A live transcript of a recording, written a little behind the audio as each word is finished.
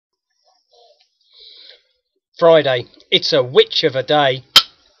Friday. It's a witch of a day.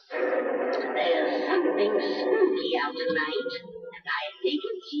 There's something spooky out tonight, and I think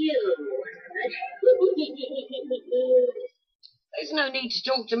it's you. There's no need to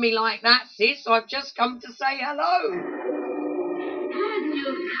talk to me like that, sis. I've just come to say hello. Have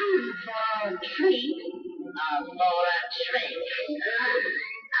you come for a treat? Or for a trick?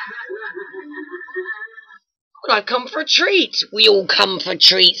 Well, I've come for a treat. We all come for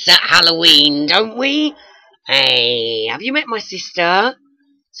treats at Halloween, don't we? Hey, have you met my sister?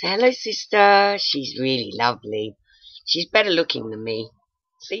 Say hello, sister. She's really lovely. She's better looking than me.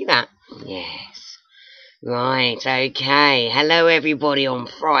 See that? Yes. Right, okay. Hello, everybody, on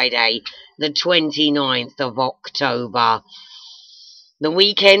Friday, the 29th of October. The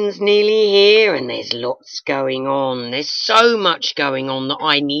weekend's nearly here, and there's lots going on. There's so much going on that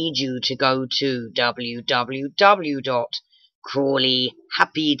I need you to go to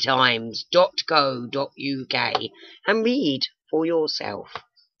www.crawleyhappytimes.co.uk and read for yourself.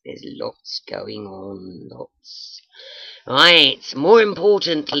 There's lots going on, lots. Right, more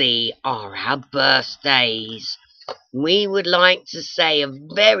importantly are our birthdays. We would like to say a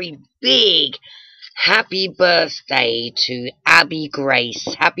very big happy birthday to Abby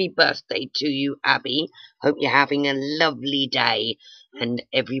Grace. Happy birthday to you, Abby. Hope you're having a lovely day and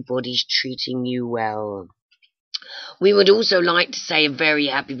everybody's treating you well. We would also like to say a very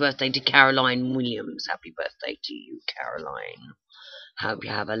happy birthday to Caroline Williams. Happy birthday to you, Caroline. Hope you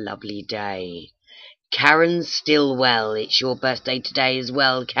have a lovely day. Karen Stillwell, it's your birthday today as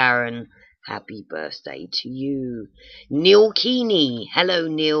well, Karen. Happy birthday to you. Neil Keeney. Hello,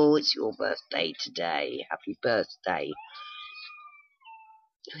 Neil. It's your birthday today. Happy birthday.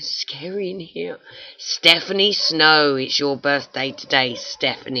 It's scary in here. Stephanie Snow. It's your birthday today,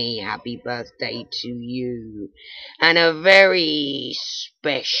 Stephanie. Happy birthday to you. And a very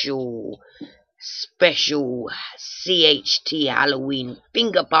special CHT Halloween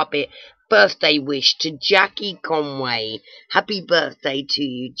finger puppet birthday wish to Jackie Conway. Happy birthday to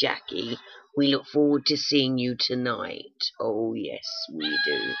you, Jackie. We look forward to seeing you tonight. Oh, yes, we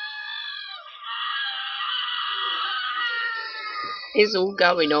do. It's all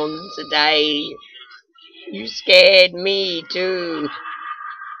going on today. You scared me too.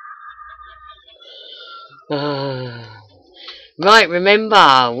 Right,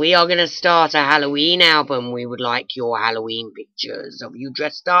 remember, we are going to start a Halloween album. We would like your Halloween pictures of you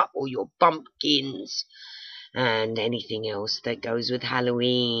dressed up or your pumpkins and anything else that goes with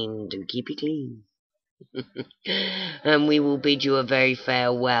Halloween. Do keep it clean. And we will bid you a very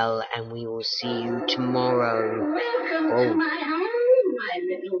farewell, and we will see you tomorrow. Welcome to my home, my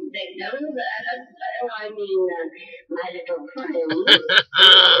little victims. My little friends.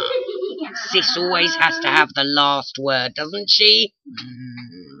 Sis always has to have the last word, doesn't she?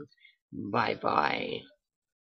 Bye-bye.